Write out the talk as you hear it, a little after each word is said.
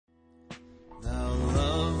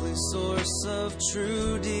source of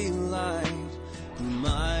true delight, whom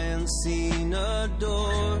I unseen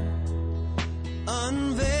adore.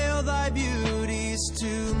 Unveil thy beauties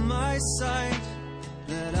to my sight,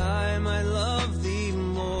 that I might love thee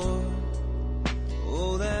more.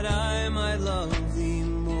 Oh, that I might love thee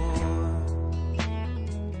more.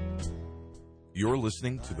 You're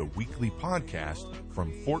listening to the weekly podcast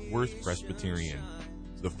from Fort Worth Presbyterian.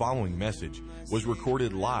 The following message was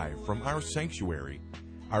recorded live from our sanctuary.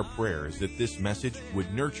 Our prayer is that this message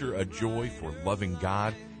would nurture a joy for loving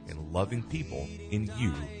God and loving people in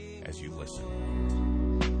you as you listen.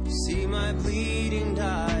 See my bleeding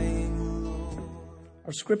dying Lord.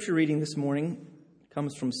 Our scripture reading this morning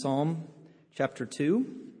comes from Psalm chapter 2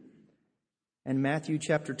 and Matthew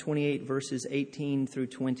chapter 28, verses 18 through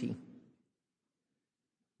 20.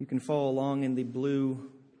 You can follow along in the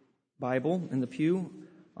blue Bible in the pew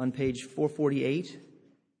on page 448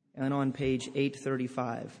 and on page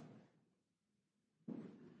 835.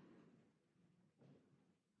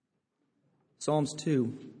 Psalms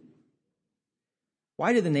 2.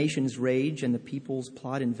 Why do the nations rage and the peoples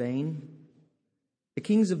plot in vain? The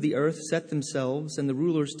kings of the earth set themselves, and the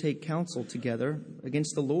rulers take counsel together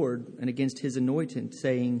against the Lord and against his anointed,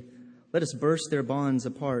 saying, let us burst their bonds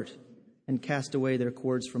apart and cast away their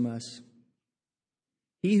cords from us.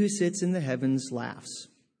 He who sits in the heavens laughs.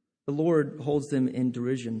 The Lord holds them in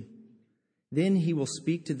derision. Then he will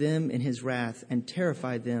speak to them in his wrath and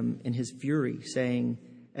terrify them in his fury, saying,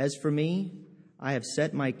 as for me, I have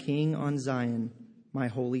set my king on Zion, my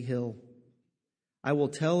holy hill. I will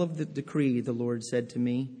tell of the decree, the Lord said to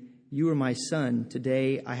me, you are my son,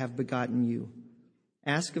 today I have begotten you.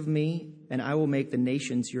 Ask of me, and I will make the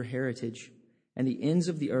nations your heritage, and the ends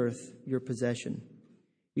of the earth your possession.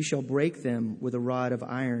 You shall break them with a rod of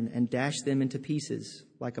iron and dash them into pieces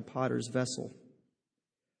like a potter's vessel.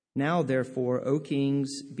 Now, therefore, O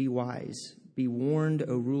kings, be wise. Be warned,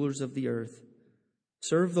 O rulers of the earth.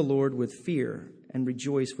 Serve the Lord with fear and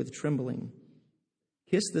rejoice with trembling.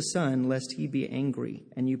 Kiss the Son, lest he be angry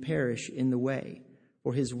and you perish in the way,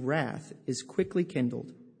 for his wrath is quickly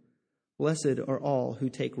kindled. Blessed are all who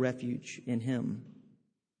take refuge in him.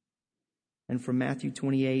 And from Matthew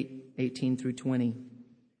 28, 18 through 20.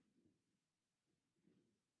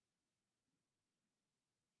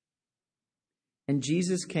 And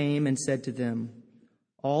Jesus came and said to them,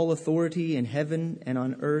 all authority in heaven and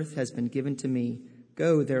on earth has been given to me.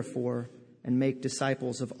 Go, therefore, and make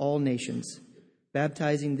disciples of all nations,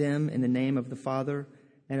 baptizing them in the name of the Father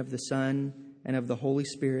and of the Son and of the Holy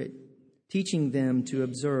Spirit, teaching them to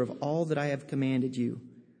observe all that I have commanded you.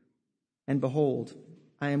 And behold,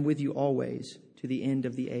 I am with you always to the end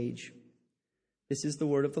of the age. This is the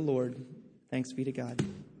word of the Lord. Thanks be to God.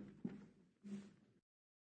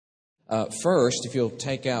 First, if you'll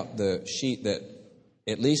take out the sheet that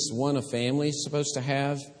at least one a family is supposed to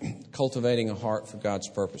have, cultivating a heart for God's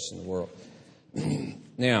purpose in the world.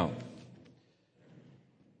 Now,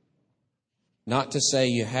 not to say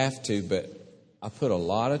you have to, but I put a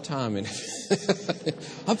lot of time in.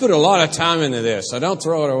 I put a lot of time into this, so don't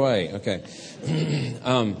throw it away. Okay.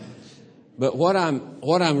 But what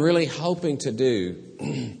I'm really hoping to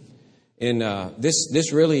do, and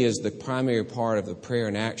this really is the primary part of the prayer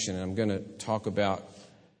in action, and I'm going to talk about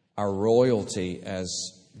our royalty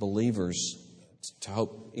as believers to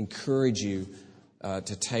help encourage you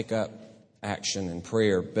to take up action in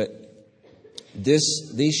prayer. But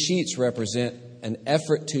these sheets represent an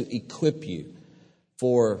effort to equip you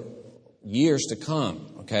for years to come,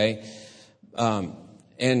 okay?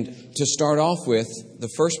 And to start off with, the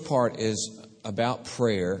first part is about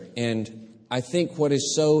prayer. And I think what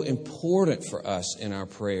is so important for us in our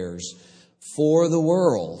prayers for the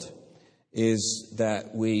world is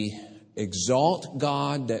that we exalt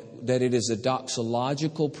God, that it is a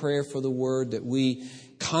doxological prayer for the Word, that we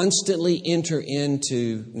constantly enter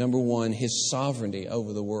into, number one, His sovereignty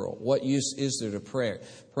over the world. What use is there to pray?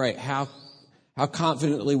 How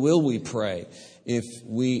confidently will we pray if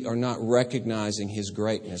we are not recognizing His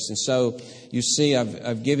greatness? And so, you see,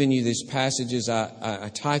 I've given you these passages. I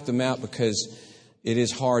typed them out because it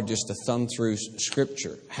is hard just to thumb through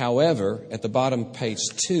Scripture. However, at the bottom of page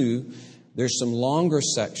 2, there's some longer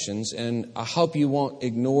sections, and I hope you won't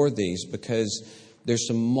ignore these because there's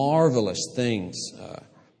some marvelous things.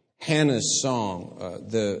 Hannah's song,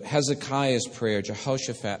 the Hezekiah's prayer,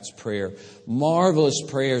 Jehoshaphat's prayer, marvelous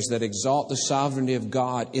prayers that exalt the sovereignty of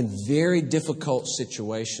God in very difficult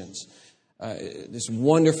situations. It's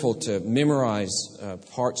wonderful to memorize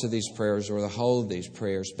parts of these prayers or the whole of these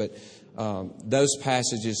prayers, but those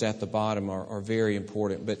passages at the bottom are very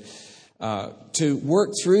important. But to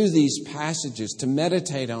work through these passages, to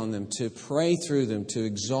meditate on them, to pray through them, to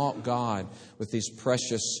exalt God with these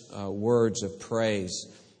precious words of praise.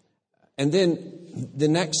 And then the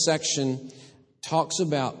next section talks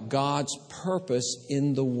about God's purpose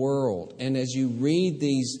in the world. And as you read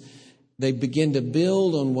these, they begin to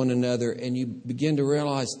build on one another, and you begin to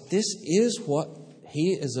realize this is what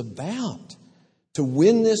He is about. To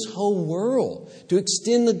win this whole world, to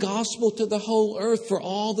extend the gospel to the whole earth for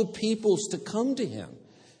all the peoples to come to Him.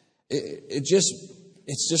 It's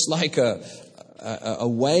just like a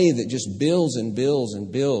way that just builds and builds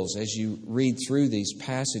and builds as you read through these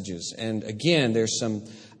passages. And again, there's some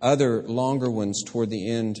other longer ones toward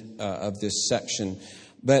the end of this section.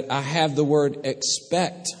 But I have the word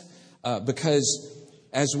expect because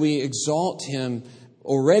as we exalt Him,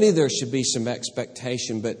 already there should be some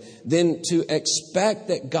expectation, but then to expect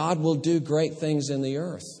that God will do great things in the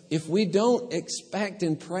earth. If we don't expect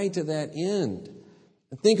and pray to that end,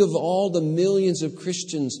 think of all the millions of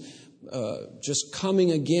Christians just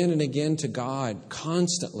coming again and again to God,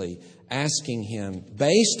 constantly asking Him,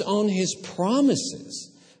 based on His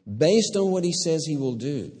promises, based on what He says He will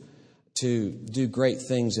do, to do great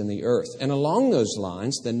things in the earth. And along those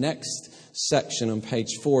lines, the next section on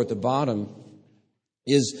page 4 at the bottom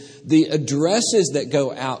is the addresses that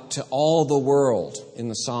go out to all the world in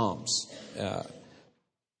the Psalms. To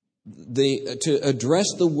address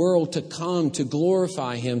the world to come, to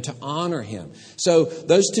glorify Him, to honor Him. So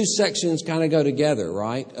those two sections kind of go together,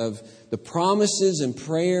 right? Of the promises and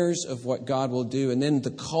prayers of what God will do, and then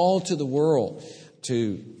the call to the world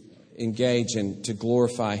to engage and to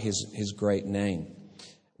glorify His great name.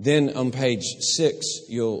 Then on page 6,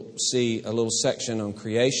 you'll see a little section on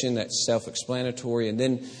creation that's self-explanatory, and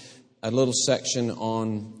then a little section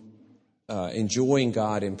on enjoying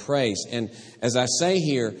God in praise. And as I say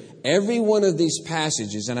here, every one of these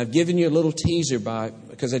passages, and I've given you a little teaser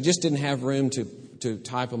because I just didn't have room to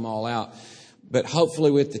type them all out, but hopefully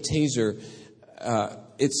with the teaser,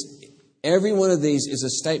 every one of these is a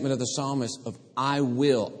statement of the psalmist of I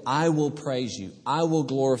will praise you, I will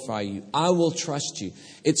glorify you, I will trust you.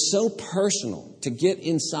 It's so personal to get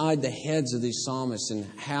inside the heads of these psalmists and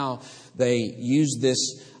how they use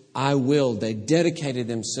this I will. They dedicated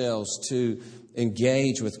themselves to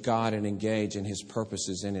engage with God and engage in His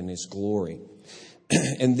purposes and in His glory.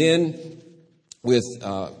 And then with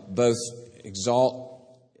both exalt,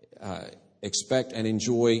 expect, and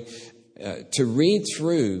enjoy, to read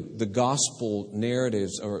through the gospel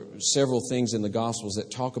narratives or several things in the gospels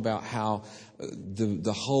that talk about how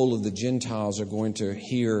the whole of the Gentiles are going to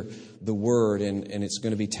hear the word and it's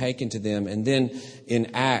going to be taken to them. And then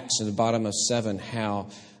in Acts, at the bottom of 7, how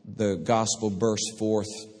the gospel bursts forth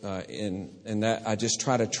and that I just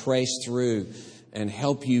try to trace through and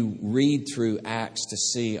help you read through Acts to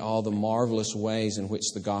see all the marvelous ways in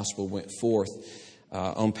which the gospel went forth.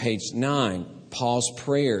 On page 9, Paul's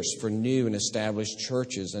prayers for new and established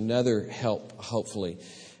churches, another help, hopefully.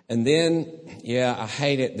 And then, I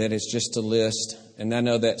hate it that it's just a list, and I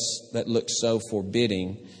know that looks so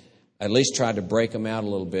forbidding. I at least tried to break them out a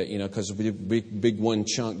little bit, because a big one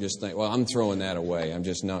chunk, just think, well, I'm throwing that away. I'm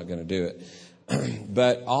just not going to do it.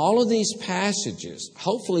 But all of these passages,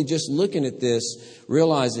 hopefully just looking at this,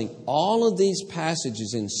 realizing all of these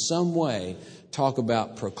passages in some way talk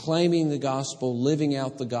about proclaiming the gospel, living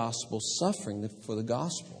out the gospel, suffering for the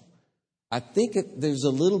gospel. I think there's a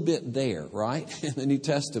little bit there, right, in the New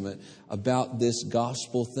Testament about this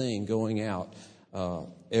gospel thing going out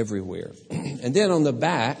everywhere. And then on the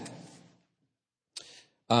back,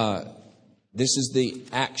 this is the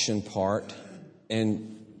action part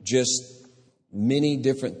and just many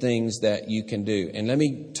different things that you can do. And let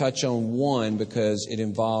me touch on one because it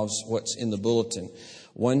involves what's in the bulletin.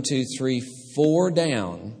 1, 2, 3, 4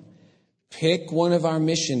 down. Pick one of our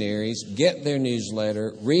missionaries, get their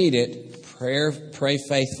newsletter, read it, pray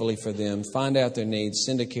faithfully for them, find out their needs,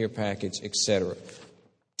 send a care package, etc.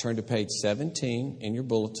 Turn to page 17 in your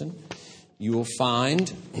bulletin. You will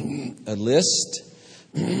find a list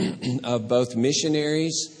of both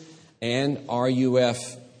missionaries and RUF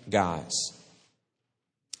guys.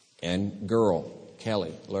 And girl,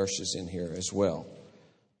 Kelly Lurch is in here as well.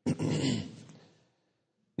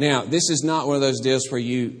 Now, this is not one of those deals where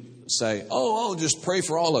you say, oh, just pray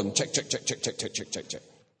for all of them. Check.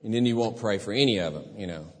 And then you won't pray for any of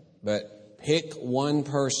them, But pick one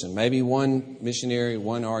person, maybe one missionary,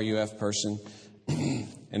 one RUF person. And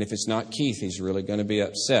if it's not Keith, he's really going to be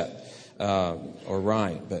upset. Or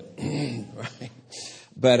Ryan, but right.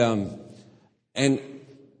 But and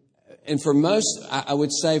And for most, I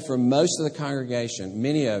would say for most of the congregation,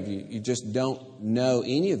 many of you, you just don't know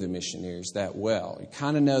any of the missionaries that well. You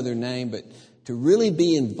kind of know their name, but to really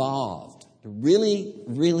be involved, to really,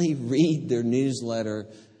 really read their newsletter,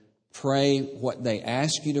 pray what they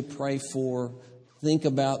ask you to pray for, think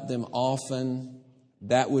about them often,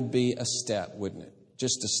 that would be a step, wouldn't it?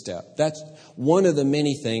 Just a step. That's one of the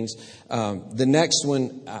many things. The next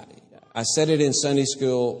one, I said it in Sunday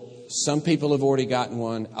school. Some people have already gotten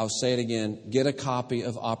one. I'll say it again. Get a copy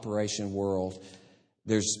of Operation World.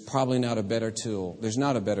 There's probably not a better tool. There's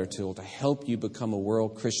not a better tool to help you become a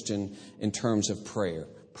world Christian in terms of prayer,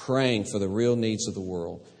 praying for the real needs of the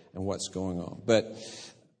world and what's going on. But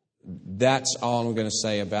that's all I'm going to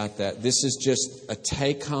say about that. This is just a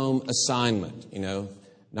take-home assignment,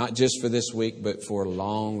 not just for this week, but for a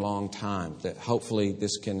long, long time, that hopefully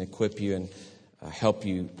this can equip you and help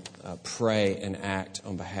you pray and act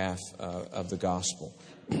on behalf of the gospel.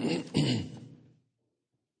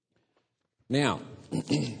 Now,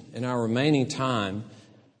 in our remaining time,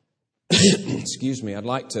 I'd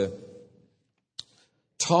like to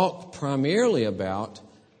talk primarily about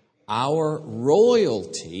our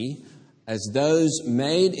royalty as those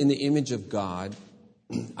made in the image of God,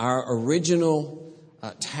 our original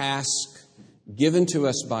task given to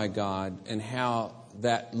us by God, and how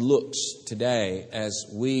that looks today as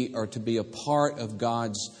we are to be a part of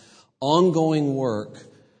God's ongoing work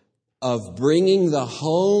of bringing the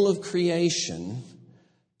whole of creation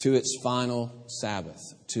to its final Sabbath,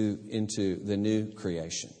 into the new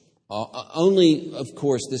creation. Only, of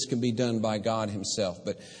course, this can be done by God Himself,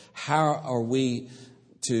 but how are we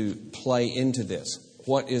to play into this?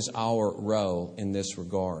 What is our role in this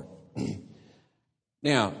regard?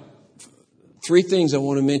 Now, three things I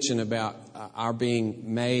want to mention about our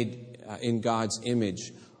being made in God's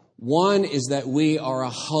image. One is that we are a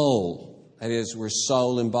whole. That is, we're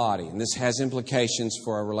soul and body. And this has implications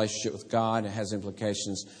for our relationship with God. It has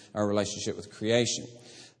implications for our relationship with creation.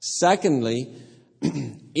 Secondly,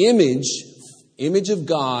 image of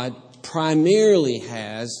God primarily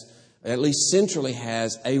has, at least centrally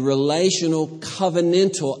has, a relational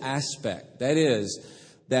covenantal aspect. That is,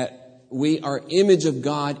 that we are image of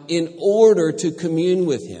God in order to commune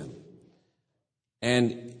with Him.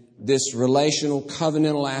 And this relational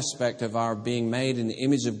covenantal aspect of our being made in the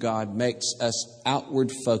image of God makes us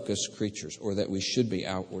outward focused creatures, or that we should be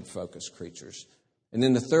outward focused creatures. And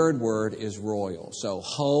then the third word is royal. So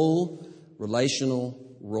whole, relational,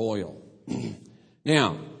 royal.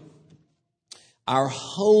 Now, our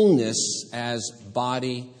wholeness as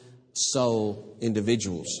body, soul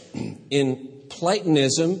individuals. In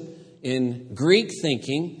Platonism, in Greek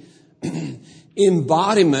thinking,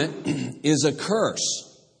 embodiment is a curse.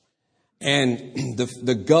 And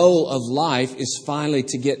the goal of life is finally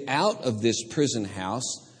to get out of this prison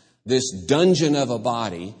house, this dungeon of a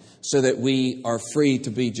body, so that we are free to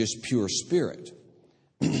be just pure spirit.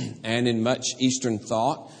 And in much Eastern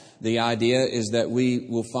thought, the idea is that we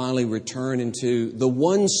will finally return into the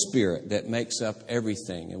one spirit that makes up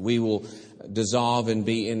everything, and we will dissolve and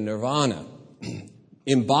be in nirvana.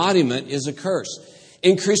 Embodiment is a curse.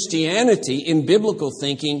 In Christianity, in biblical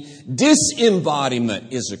thinking,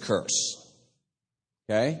 disembodiment is a curse.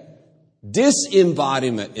 Okay?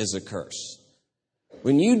 Disembodiment is a curse.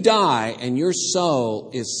 When you die and your soul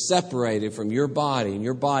is separated from your body, and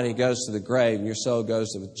your body goes to the grave and your soul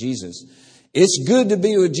goes to Jesus, it's good to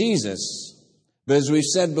be with Jesus. But as we've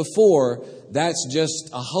said before, that's just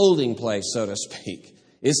a holding place, so to speak.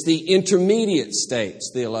 It's the intermediate states,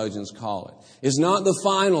 theologians call it. It's not the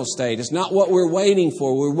final state. It's not what we're waiting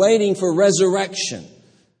for. We're waiting for resurrection,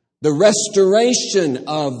 the restoration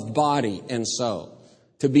of body and soul,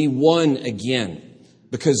 to be one again,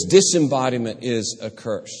 because disembodiment is a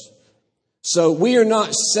curse. So we are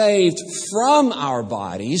not saved from our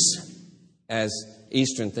bodies, as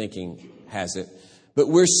Eastern thinking has it, but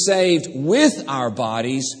we're saved with our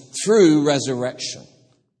bodies through resurrection.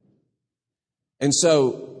 And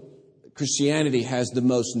so Christianity has the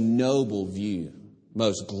most noble view,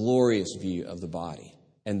 most glorious view of the body,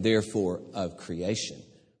 and therefore of creation,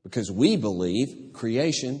 because we believe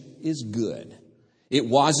creation is good. It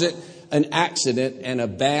wasn't an accident and a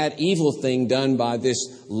bad, evil thing done by this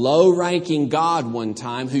low-ranking God one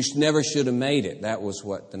time who never should have made it. That was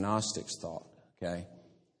what the Gnostics thought, okay?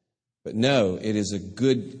 But no, it is a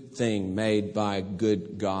good thing made by a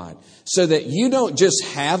good God. So that you don't just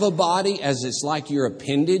have a body as it's like your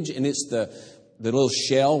appendage and it's the little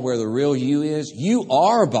shell where the real you is. You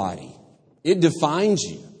are a body. It defines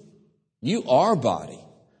you. You are a body.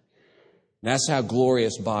 And that's how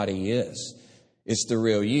glorious body is. It's the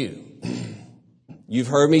real you. You've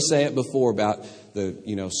heard me say it before about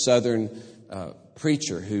the Southern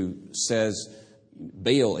preacher who says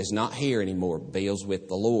Bill is not here anymore. Bill's with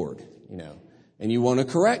the Lord, And you want to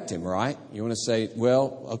correct him, right? You want to say,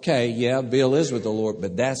 well, okay, yeah, Bill is with the Lord,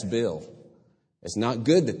 but that's Bill. It's not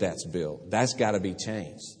good that that's Bill. That's got to be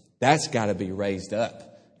changed. That's got to be raised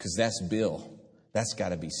up because that's Bill. That's got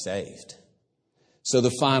to be saved. So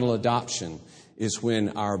the final adoption is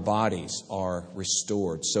when our bodies are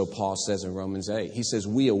restored. So Paul says in Romans 8, he says,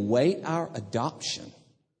 we await our adoption.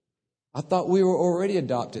 I thought we were already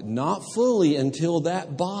adopted. Not fully until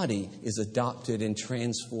that body is adopted and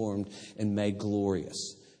transformed and made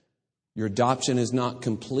glorious. Your adoption is not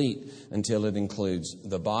complete until it includes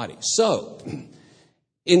the body. So,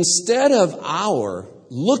 instead of our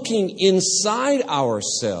looking inside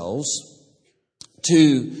ourselves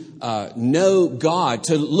to know God,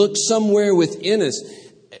 to look somewhere within us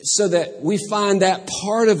so that we find that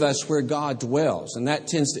part of us where God dwells. And that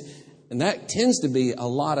tends to be a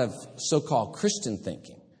lot of so-called Christian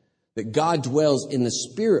thinking. That God dwells in the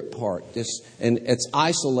spirit part, and it's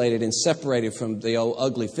isolated and separated from the old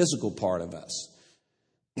ugly physical part of us.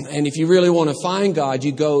 And if you really want to find God,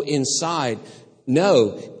 you go inside.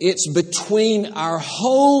 No, it's between our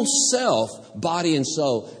whole self, body and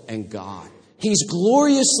soul, and God. He's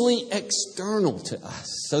gloriously external to us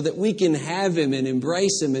so that we can have Him and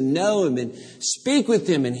embrace Him and know Him and speak with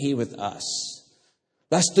Him and He with us.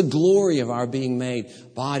 That's the glory of our being made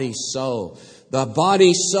body, soul. The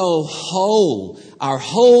body, soul, whole, our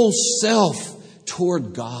whole self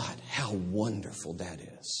toward God. How wonderful that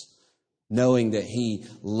is. Knowing that He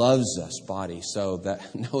loves us, body, soul,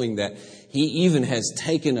 knowing that He even has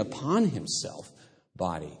taken upon Himself,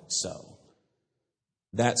 body, soul.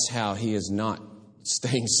 That's how He is not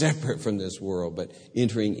staying separate from this world, but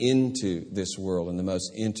entering into this world in the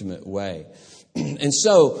most intimate way. And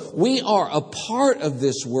so we are a part of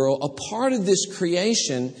this world, a part of this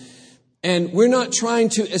creation, and we're not trying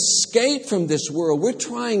to escape from this world. We're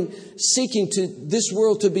seeking to this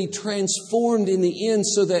world to be transformed in the end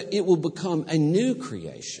so that it will become a new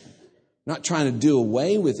creation. Not trying to do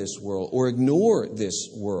away with this world or ignore this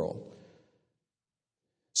world.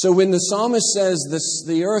 So when the psalmist says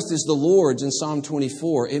the earth is the Lord's in Psalm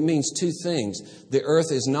 24, it means two things. The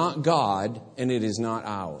earth is not God and it is not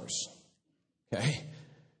ours. Okay?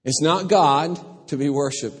 It's not God to be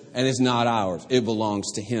worshipped and it's not ours. It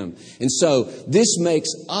belongs to Him. And so this makes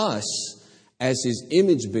us, as His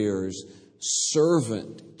image bearers,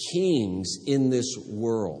 servant kings in this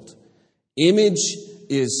world. Image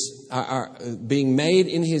is being made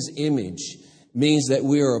in His image means that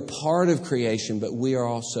we are a part of creation, but we are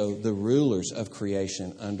also the rulers of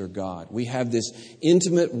creation under God. We have this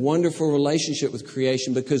intimate, wonderful relationship with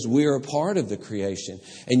creation because we are a part of the creation.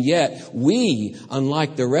 And yet, we,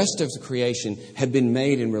 unlike the rest of the creation, have been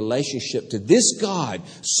made in relationship to this God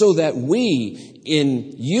so that we,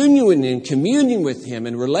 in union and communion with Him,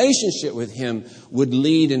 in relationship with Him, would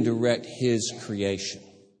lead and direct His creation.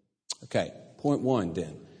 Okay, point one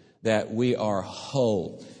then, that we are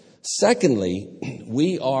whole. Secondly,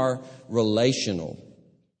 we are relational.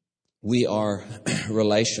 We are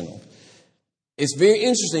relational. It's very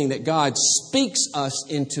interesting that God speaks us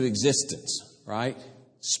into existence, right?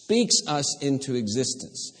 Speaks us into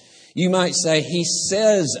existence. You might say He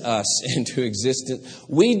says us into existence.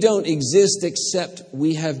 We don't exist except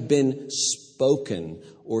we have been spoken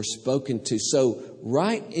or spoken to. So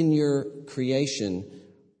right in your creation,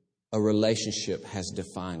 a relationship has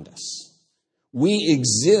defined us. We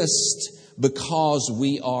exist because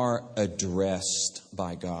we are addressed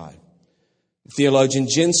by God. Theologian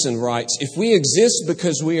Jensen writes, if we exist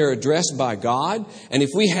because we are addressed by God, and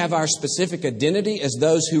if we have our specific identity as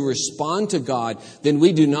those who respond to God, then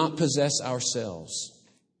we do not possess ourselves.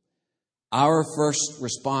 Our first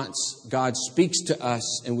response, God speaks to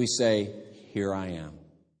us and we say, here I am.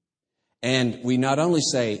 And we not only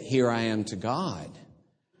say, here I am to God,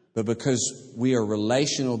 but because we are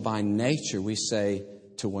relational by nature, we say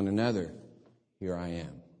to one another, here I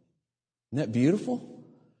am. Isn't that beautiful?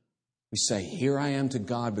 We say, here I am to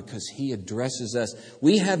God because He addresses us.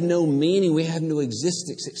 We have no meaning, we have no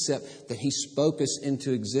existence except that He spoke us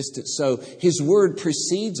into existence. So His word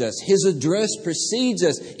precedes us. His address precedes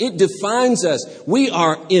us. It defines us. We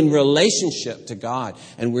are in relationship to God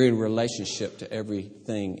and we're in relationship to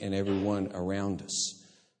everything and everyone around us.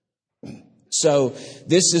 So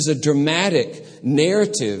this is a dramatic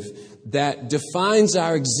narrative that defines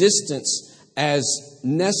our existence as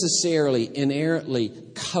necessarily, inherently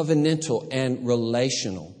covenantal and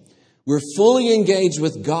relational. We're fully engaged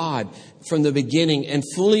with God from the beginning and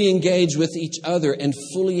fully engaged with each other and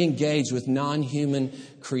fully engaged with non-human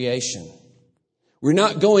creation. We're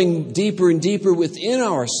not going deeper and deeper within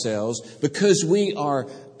ourselves because we are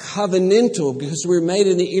covenantal, because we're made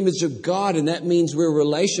in the image of God, and that means we're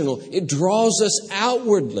relational. It draws us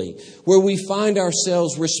outwardly, where we find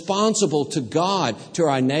ourselves responsible to God, to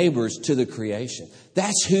our neighbors, to the creation.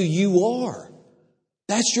 That's who you are.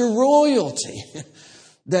 That's your royalty.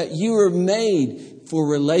 That you are made for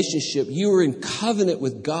relationship. You are in covenant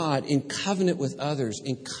with God, in covenant with others,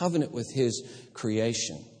 in covenant with His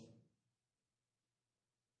creation.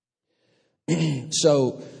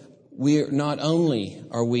 So, we're not only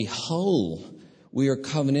are we whole, we are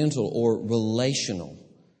covenantal or relational.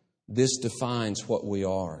 This defines what we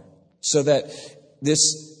are. So that this,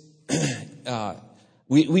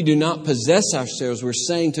 we do not possess ourselves. We're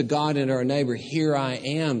saying to God and our neighbor, here I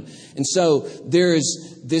am. And so there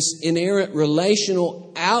is this inherent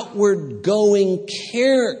relational, outward going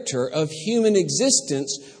character of human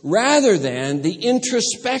existence rather than the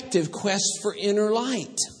introspective quest for inner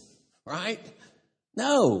light. Right?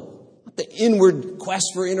 No. The inward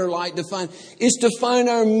quest for inner light is to find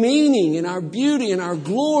our meaning and our beauty and our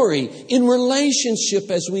glory in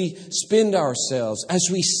relationship as we spend ourselves, as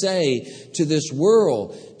we say to this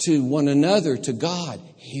world, to one another, to God,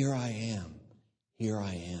 here I am, here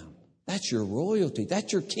I am. That's your royalty.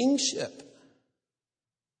 That's your kingship.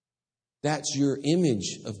 That's your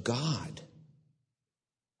image of God.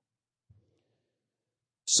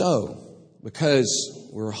 So, because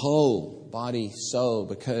we're whole, body, soul,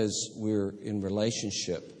 because we're in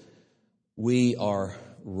relationship, we are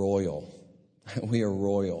royal. We are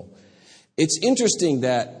royal. It's interesting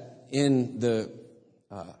that in the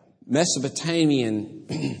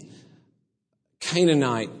Mesopotamian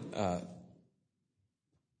Canaanite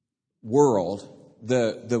world,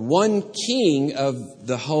 the one king of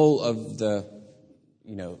the whole of the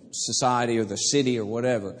society or the city or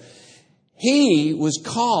whatever, he was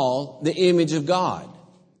called the image of God.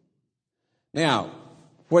 Now,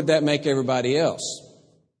 what'd that make everybody else?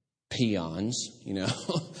 Peons,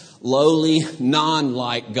 lowly,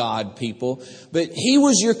 non-like God people. But he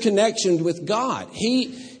was your connection with God.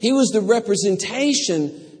 He was the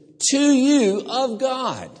representation to you of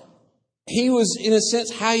God. He was, in a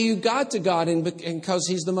sense, how you got to God. And because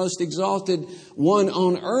He's the most exalted one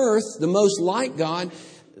on earth, the most like God,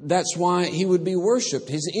 that's why He would be worshipped.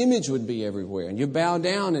 His image would be everywhere. And you bow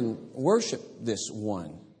down and worship this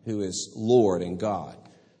one who is Lord and God.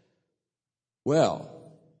 Well,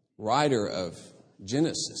 writer of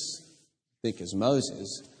Genesis, I think is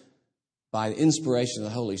Moses, by the inspiration of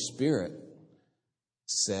the Holy Spirit,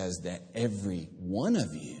 says that every one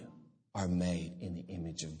of you are made in the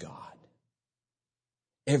image of God.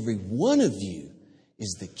 Every one of you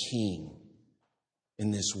is the king in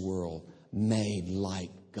this world, made like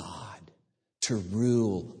God, to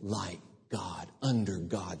rule like God, under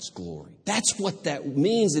God's glory. That's what that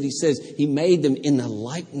means, that He says He made them in the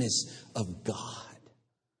likeness of God.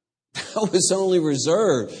 That was only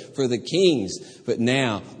reserved for the kings, but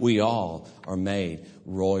now we all are made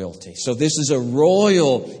royalty. So this is a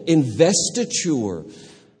royal investiture,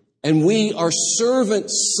 and we are servant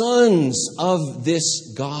sons of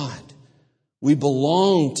this God. We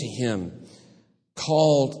belong to Him,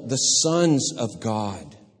 called the sons of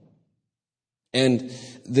God. And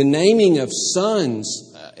the naming of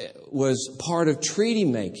sons was part of treaty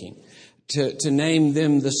making, to name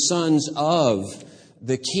them the sons of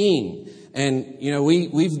the king. And,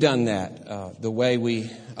 we've done that, the way we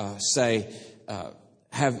say,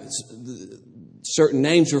 have certain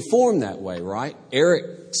names were formed that way, right?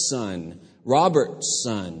 Eric's son, Robert's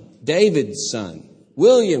son, David's son,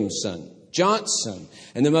 William's son, Johnson,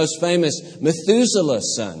 and the most famous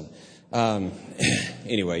Methuselah's son.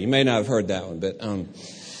 Anyway, you may not have heard that one, but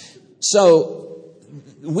so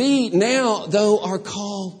we now, though, are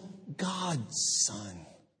called God's son.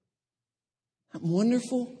 Isn't that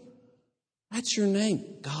wonderful? That's your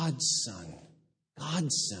name, God's son,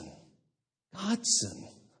 God's son, God's son.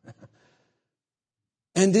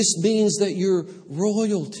 And this means that you're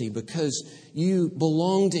royalty because you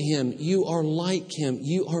belong to Him. You are like Him.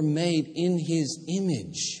 You are made in His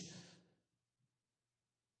image.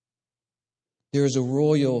 There is a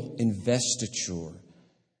royal investiture.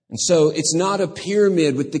 And so it's not a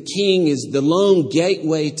pyramid with the king as the lone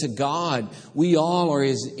gateway to God. We all are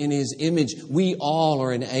in His image. We all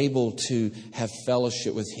are enabled to have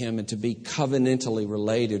fellowship with Him and to be covenantally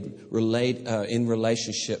in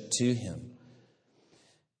relationship to Him.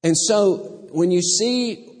 And so when you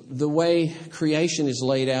see the way creation is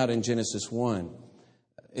laid out in Genesis 1,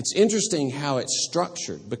 it's interesting how it's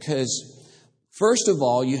structured because first of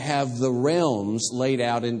all, you have the realms laid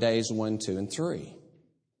out in days 1, 2, and 3.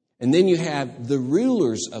 And then you have the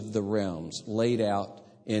rulers of the realms laid out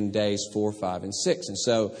in days 4, 5, and 6. And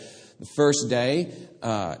so the first day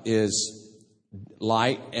is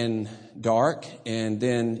light and dark. And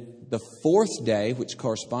then the fourth day, which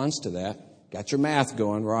corresponds to that, got your math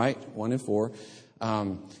going, right? 1 and 4,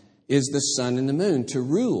 is the sun and the moon to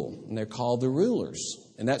rule. And they're called the rulers.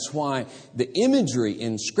 And that's why the imagery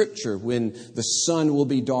in Scripture, when the sun will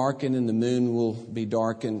be darkened and the moon will be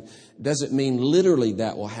darkened, doesn't mean literally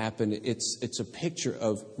that will happen. It's a picture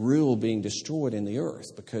of rule being destroyed in the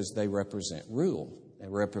earth because they represent rule. They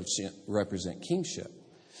represent kingship.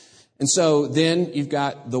 And so then you've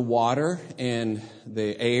got the water and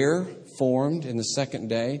the air formed in the second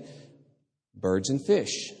day, birds and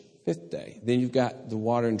fish, fifth day. Then you've got the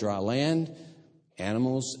water and dry land,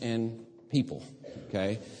 animals and people.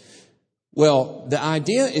 Okay. Well, the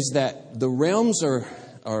idea is that the realms are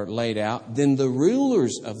laid out, then the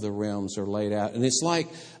rulers of the realms are laid out, and it's like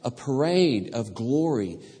a parade of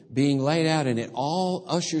glory being laid out, and it all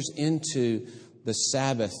ushers into the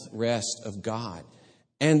Sabbath rest of God.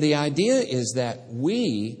 And the idea is that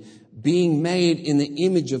we, being made in the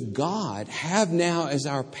image of God, have now as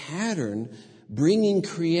our pattern bringing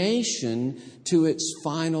creation to its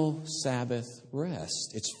final Sabbath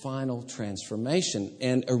rest, its final transformation.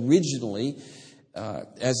 And originally,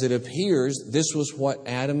 as it appears, this was what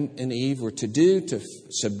Adam and Eve were to do, to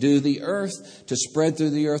subdue the earth, to spread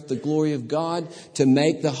through the earth the glory of God, to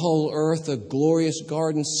make the whole earth a glorious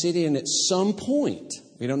garden city. And at some point,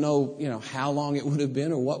 we don't know, how long it would have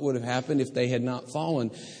been or what would have happened if they had not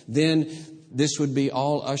fallen, then this would be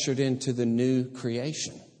all ushered into the new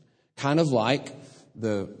creation. Kind of like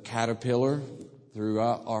the caterpillar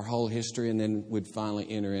throughout our whole history and then would finally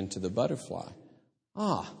enter into the butterfly.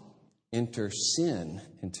 Enter sin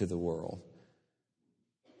into the world.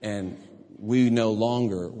 And we no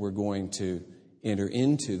longer were going to enter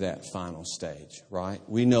into that final stage, right?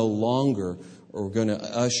 We no longer are going to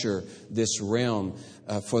usher this realm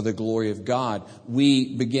for the glory of God.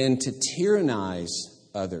 We begin to tyrannize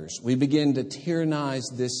others. We begin to tyrannize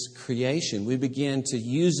this creation. We begin to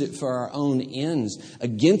use it for our own ends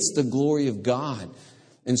against the glory of God.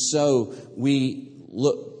 And so we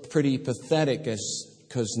look pretty pathetic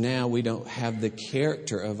because now we don't have the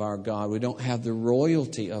character of our God. We don't have the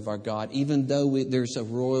royalty of our God. Even though there's a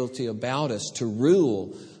royalty about us to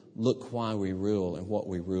rule, look why we rule and what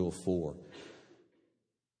we rule for.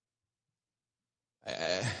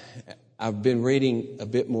 I've been reading a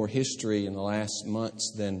bit more history in the last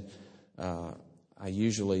months than I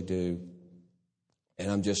usually do.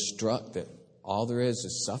 And I'm just struck that all there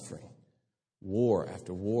is suffering. War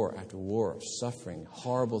after war after war of suffering.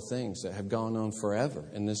 Horrible things that have gone on forever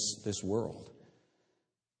in this world.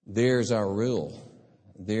 There's our rule.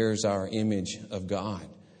 There's our image of God.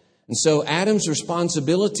 And so Adam's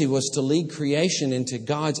responsibility was to lead creation into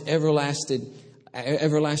God's everlasting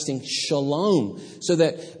shalom, so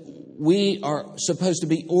that we are supposed to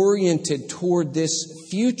be oriented toward this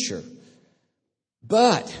future.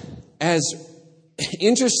 But as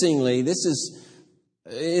interestingly, this is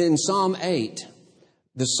in Psalm 8,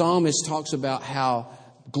 the psalmist talks about how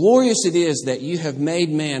glorious it is that you have made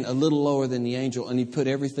man a little lower than the angel and you put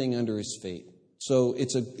everything under his feet. So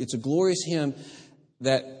it's a glorious hymn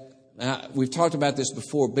that we've talked about this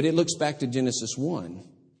before, but it looks back to Genesis 1,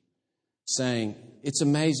 saying, it's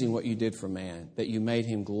amazing what you did for man, that you made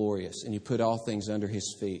him glorious and you put all things under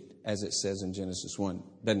his feet, as it says in Genesis 1.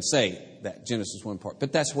 Doesn't say that Genesis 1 part,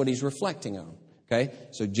 but that's what he's reflecting on. Okay?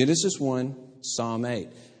 So Genesis 1, Psalm 8.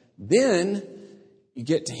 Then you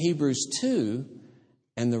get to Hebrews 2,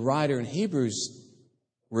 and the writer in Hebrews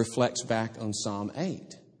reflects back on Psalm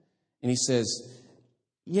 8. And he says,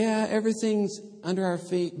 yeah, everything's under our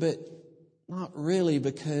feet, but not really,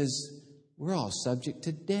 because we're all subject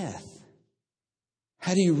to death.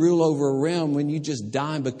 How do you rule over a realm when you just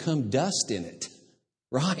die and become dust in it?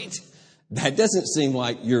 Right? That doesn't seem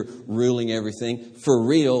like you're ruling everything for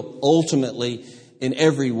real, ultimately, in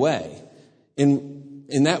every way.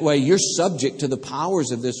 In that way, you're subject to the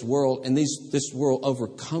powers of this world, and this world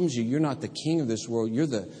overcomes you. You're not the king of this world. You're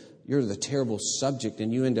the terrible subject,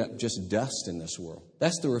 and you end up just dust in this world.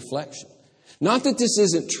 That's the reflection. Not that this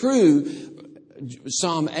isn't true,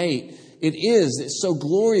 Psalm 8. It is. It's so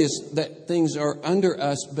glorious that things are under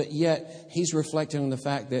us, but yet he's reflecting on the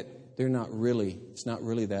fact that it's not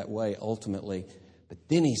really that way ultimately. But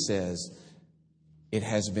then he says, it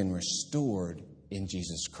has been restored in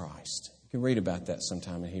Jesus Christ. You can read about that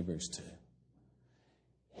sometime in Hebrews 2.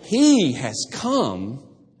 He has come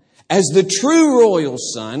as the true royal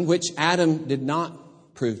son, which Adam did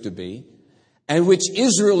not prove to be, and which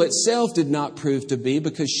Israel itself did not prove to be,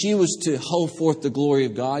 because she was to hold forth the glory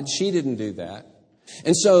of God. She didn't do that.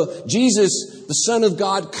 And so Jesus, the Son of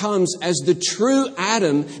God, comes as the true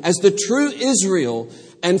Adam, as the true Israel,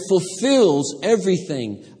 and fulfills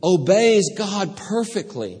everything, obeys God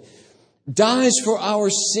perfectly, dies for our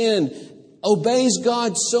sin, obeys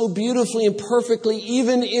God so beautifully and perfectly,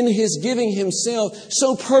 even in His giving Himself,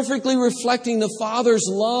 so perfectly reflecting the Father's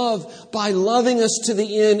love by loving us to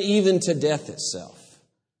the end, even to death itself.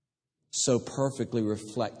 So perfectly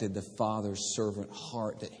reflected the Father's servant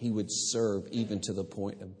heart that He would serve even to the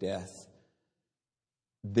point of death.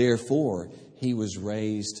 Therefore, He was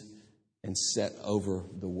raised and set over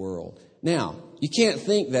the world. Now, you can't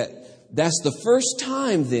think that that's the first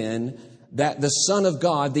time then that the Son of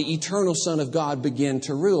God, the eternal Son of God, began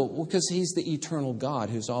to rule. Well, because He's the eternal God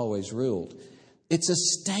who's always ruled. It's a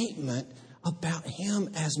statement about Him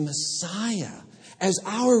as Messiah, as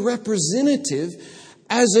our representative,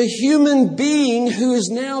 as a human being who has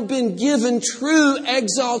now been given true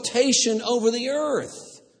exaltation over the earth.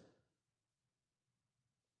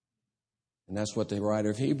 And that's what the writer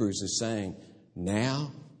of Hebrews is saying.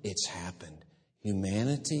 Now it's happened.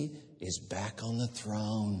 Humanity is back on the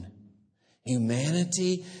throne.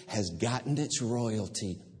 Humanity has gotten its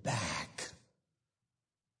royalty back.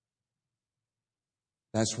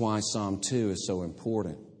 That's why Psalm 2 is so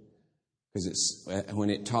important. Because it's when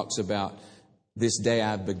it talks about this day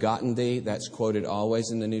I have begotten thee, that's quoted always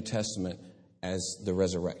in the New Testament as the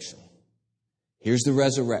resurrection. Here's the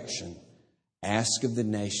resurrection. Ask of the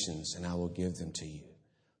nations, and I will give them to you.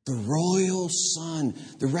 The royal Son,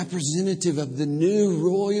 the representative of the new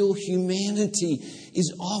royal humanity,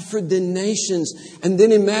 is offered the nations. And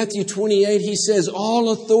then in Matthew 28, He says,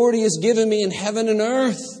 all authority is given me in heaven and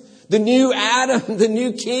earth. The new Adam, the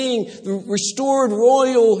new King, the restored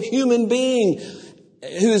royal human being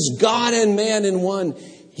who is God and man in one.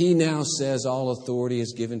 He now says, all authority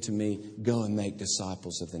is given to me. Go and make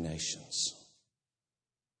disciples of the nations.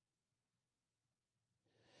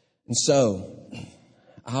 And so,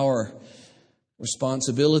 our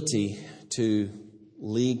responsibility to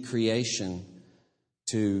lead creation,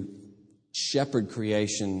 to shepherd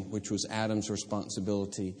creation, which was Adam's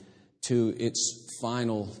responsibility, to its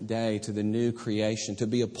final day, to the new creation, to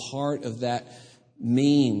be a part of that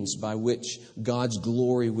means by which God's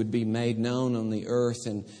glory would be made known on the earth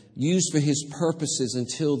and used for His purposes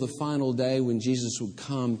until the final day when Jesus would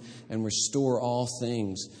come and restore all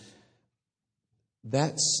things.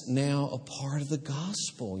 That's now a part of the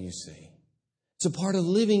gospel, you see. It's a part of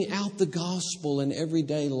living out the gospel in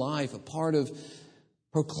everyday life, a part of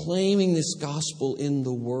proclaiming this gospel in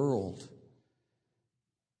the world.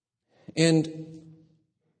 And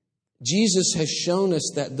Jesus has shown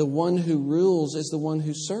us that the one who rules is the one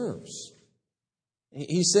who serves.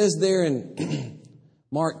 He says there in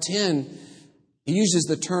Mark 10, He uses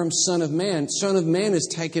the term Son of Man. Son of Man is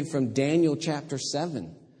taken from Daniel chapter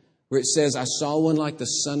 7. Where it says, I saw one like the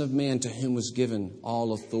Son of Man to whom was given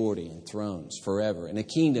all authority and thrones forever and a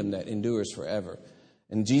kingdom that endures forever.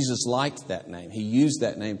 And Jesus liked that name. He used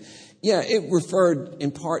that name. Yeah, it referred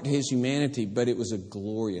in part to His humanity, but it was a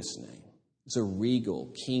glorious name. It's a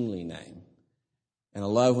regal, kingly name. And I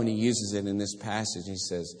love when He uses it in this passage. He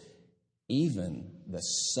says, even the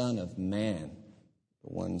Son of Man,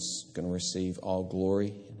 the one's going to receive all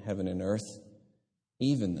glory in heaven and earth,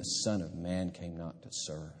 even the Son of Man came not to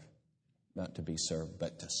serve. Not to be served,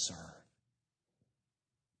 but to serve.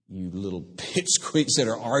 You little pipsqueaks that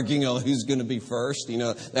are arguing on who's going to be first.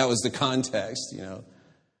 That was the context,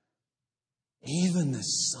 Even the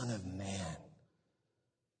Son of Man.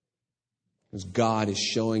 Because God is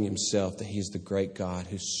showing Himself that He's the great God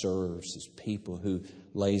who serves His people, who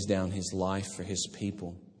lays down His life for His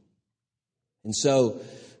people. And so,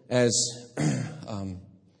 as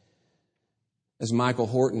Michael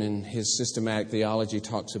Horton in his systematic theology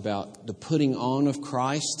talks about the putting on of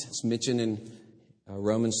Christ, it's mentioned in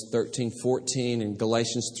Romans 13:14 and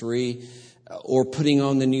Galatians 3, or putting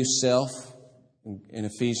on the new self in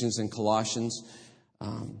Ephesians and Colossians.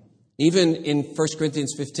 Even in 1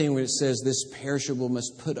 Corinthians 15, where it says this perishable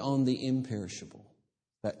must put on the imperishable,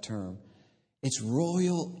 that term. It's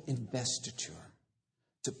royal investiture.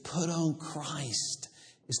 To put on Christ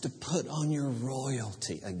is to put on your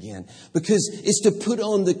royalty again. Because it's to put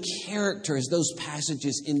on the character, as those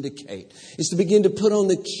passages indicate. It's to begin to put on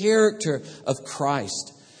the character of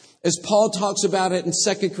Christ. As Paul talks about it in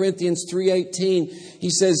 2 Corinthians 3:18, he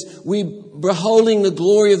says, we, beholding the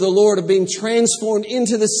glory of the Lord, are being transformed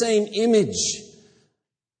into the same image.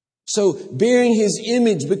 So, bearing His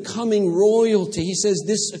image, becoming royalty. He says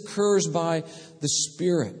this occurs by the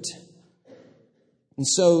Spirit. And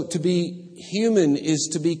so, to be human is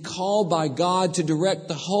to be called by God to direct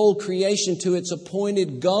the whole creation to its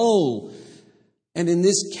appointed goal. And in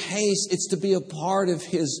this case, it's to be a part of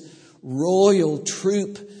His royal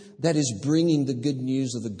troop that is bringing the good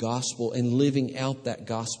news of the gospel and living out that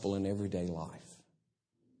gospel in everyday life.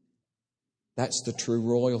 That's the true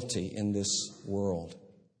royalty in this world.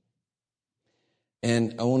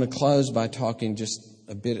 And I want to close by talking just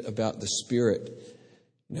a bit about the Spirit.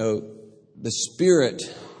 You know, the Spirit,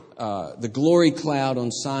 the glory cloud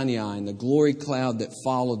on Sinai and the glory cloud that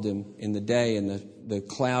followed them in the day and the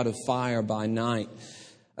cloud of fire by night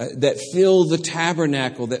that filled the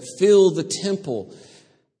tabernacle, that filled the temple,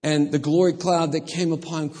 and the glory cloud that came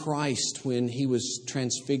upon Christ when He was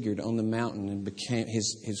transfigured on the mountain and became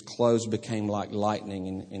his clothes became like lightning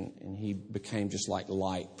and He became just like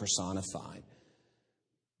light personified.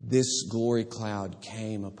 This glory cloud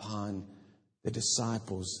came upon the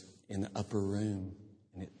disciples in the upper room,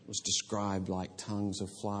 and it was described like tongues of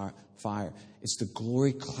fire. It's the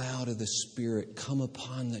glory cloud of the Spirit come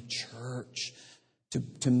upon the church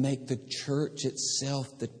to make the church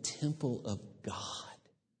itself the temple of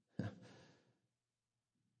God.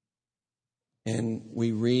 And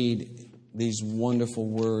we read these wonderful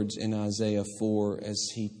words in Isaiah 4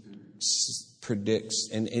 as he predicts,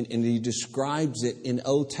 and he describes it in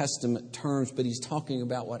Old Testament terms, but he's talking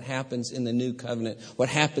about what happens in the New Covenant, what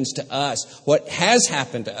happens to us, what has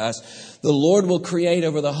happened to us. The Lord will create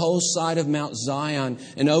over the whole side of Mount Zion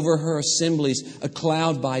and over her assemblies a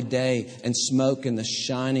cloud by day and smoke and the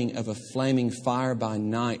shining of a flaming fire by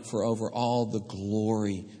night, for over all the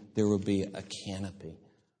glory there will be a canopy.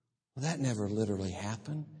 Well, that never literally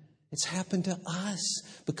happened. It's happened to us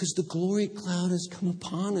because the glory cloud has come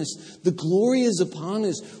upon us. The glory is upon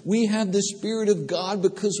us. We have the Spirit of God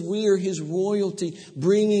because we are His royalty,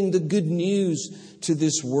 bringing the good news to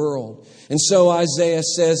this world. And so Isaiah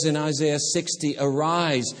says in Isaiah 60,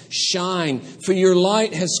 "Arise, shine, for your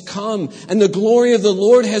light has come, and the glory of the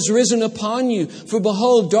Lord has risen upon you. For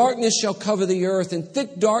behold, darkness shall cover the earth, and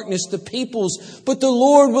thick darkness the peoples. But the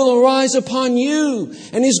Lord will arise upon you,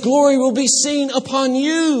 and His glory will be seen upon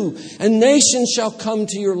you. And nations shall come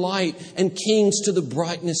to your light, and kings to the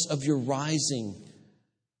brightness of your rising."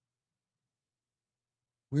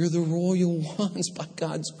 We're the royal ones by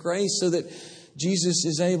God's grace, so that Jesus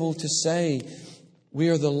is able to say, we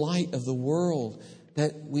are the light of the world,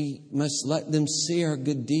 that we must let them see our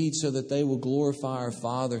good deeds so that they will glorify our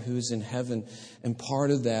Father who is in heaven. And part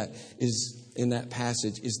of that is, in that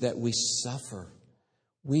passage, is that we suffer.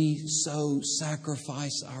 We so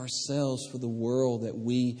sacrifice ourselves for the world that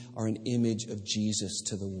we are an image of Jesus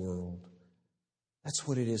to the world. That's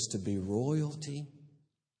what it is to be royalty.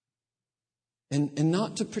 And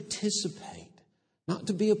not to participate, not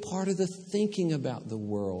to be a part of the thinking about the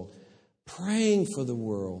world, praying for the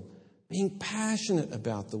world, being passionate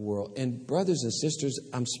about the world. And brothers and sisters,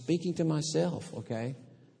 I'm speaking to myself, okay?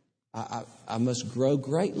 I must grow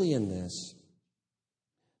greatly in this.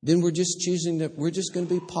 Then we're just choosing that we're just going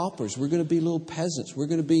to be paupers. We're going to be little peasants. We're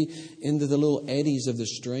going to be into the little eddies of the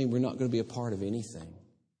stream. We're not going to be a part of anything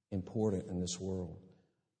important in this world.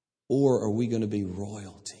 Or are we going to be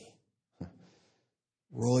royalty?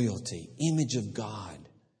 Royalty, image of God.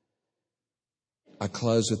 I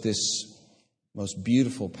close with this most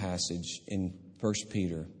beautiful passage in 1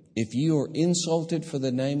 Peter. If you are insulted for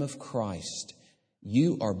the name of Christ,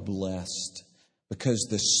 you are blessed, because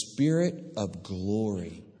the Spirit of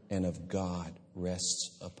glory and of God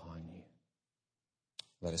rests upon you.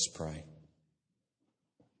 Let us pray.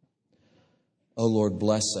 Oh Lord,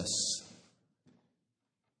 bless us.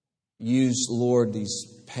 Use, Lord, these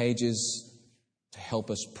pages to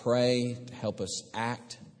help us pray, to help us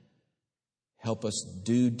act, help us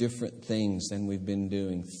do different things than we've been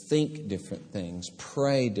doing, think different things,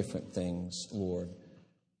 pray different things, Lord.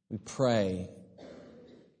 We pray.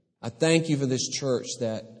 I thank you for this church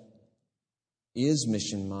that is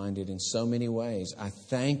mission-minded in so many ways. I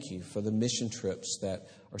thank you for the mission trips that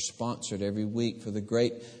are sponsored every week, for the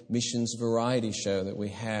great missions variety show that we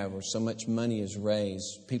have where so much money is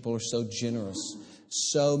raised. People are so generous.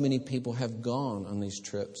 So many people have gone on these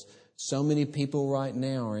trips. So many people right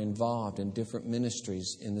now are involved in different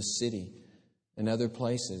ministries in the city and other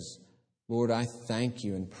places. Lord, I thank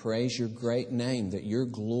you and praise your great name that your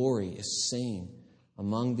glory is seen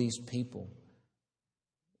among these people.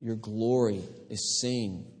 Your glory is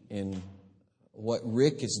seen in what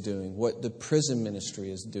Rick is doing, what the prison ministry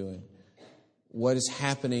is doing, what is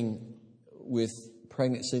happening with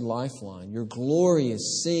Pregnancy Lifeline. Your glory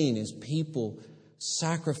is seen as people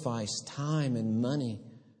sacrifice time and money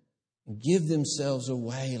and give themselves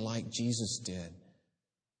away like Jesus did.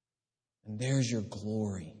 And there's your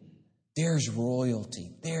glory. There's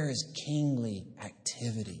royalty. There is kingly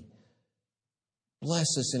activity.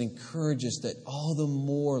 Bless us and encourage us that all the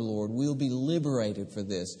more, Lord, we'll be liberated for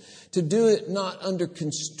this. To do it not under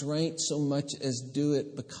constraint so much as do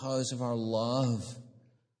it because of our love.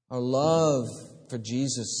 Our love for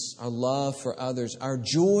Jesus, our love for others, our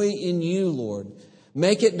joy in you, Lord.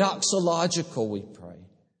 Make it doxological, we pray.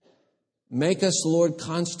 Make us, Lord,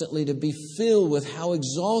 constantly to be filled with how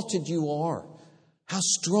exalted you are, how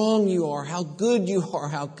strong you are, how good you are,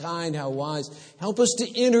 how kind, how wise. Help us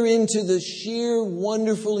to enter into the sheer,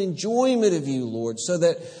 wonderful enjoyment of you, Lord, so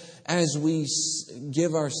that as we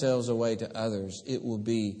give ourselves away to others, it will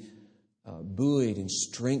be buoyed and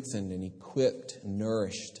strengthened and equipped and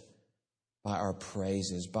nourished by our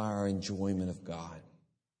praises, by our enjoyment of God.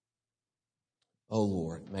 Oh,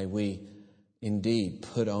 Lord, may we indeed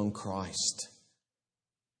put on Christ.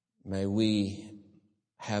 May we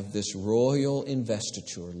have this royal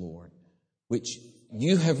investiture, Lord, which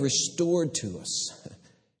you have restored to us.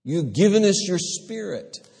 You've given us your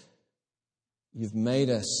Spirit. You've made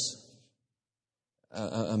us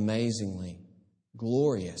amazingly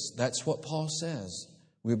glorious. That's what Paul says.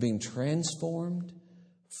 We're being transformed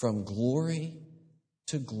from glory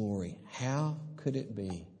to glory. How could it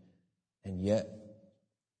be? And yet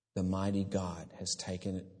the mighty God has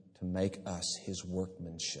taken it to make us his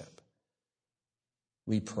workmanship.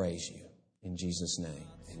 We praise you in Jesus' name.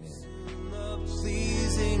 Amen. The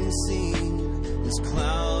pleasing scene is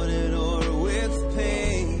clouded or with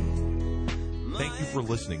pain. Thank you for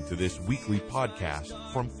listening to this weekly podcast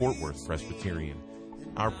from Fort Worth Presbyterian.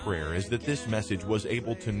 Our prayer is that this message was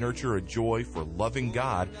able to nurture a joy for loving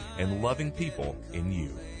God and loving people in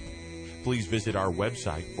you. Please visit our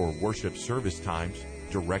website for worship service times,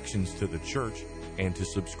 directions to the church, and to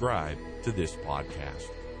subscribe to this podcast.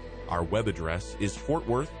 Our web address is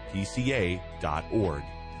fortworthpca.org.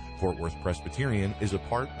 Fort Worth Presbyterian is a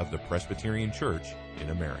part of the Presbyterian Church in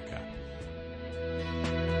America.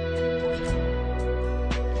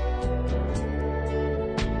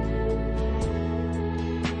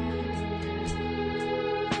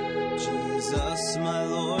 Jesus, my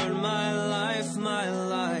Lord, my life, my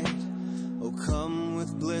light. Oh, come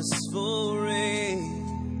with blissful ray.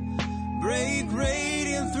 Break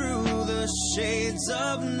radiant through the shades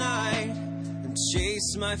of night and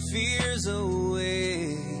chase my fears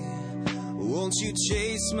away. Won't you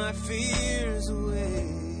chase my fears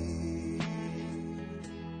away?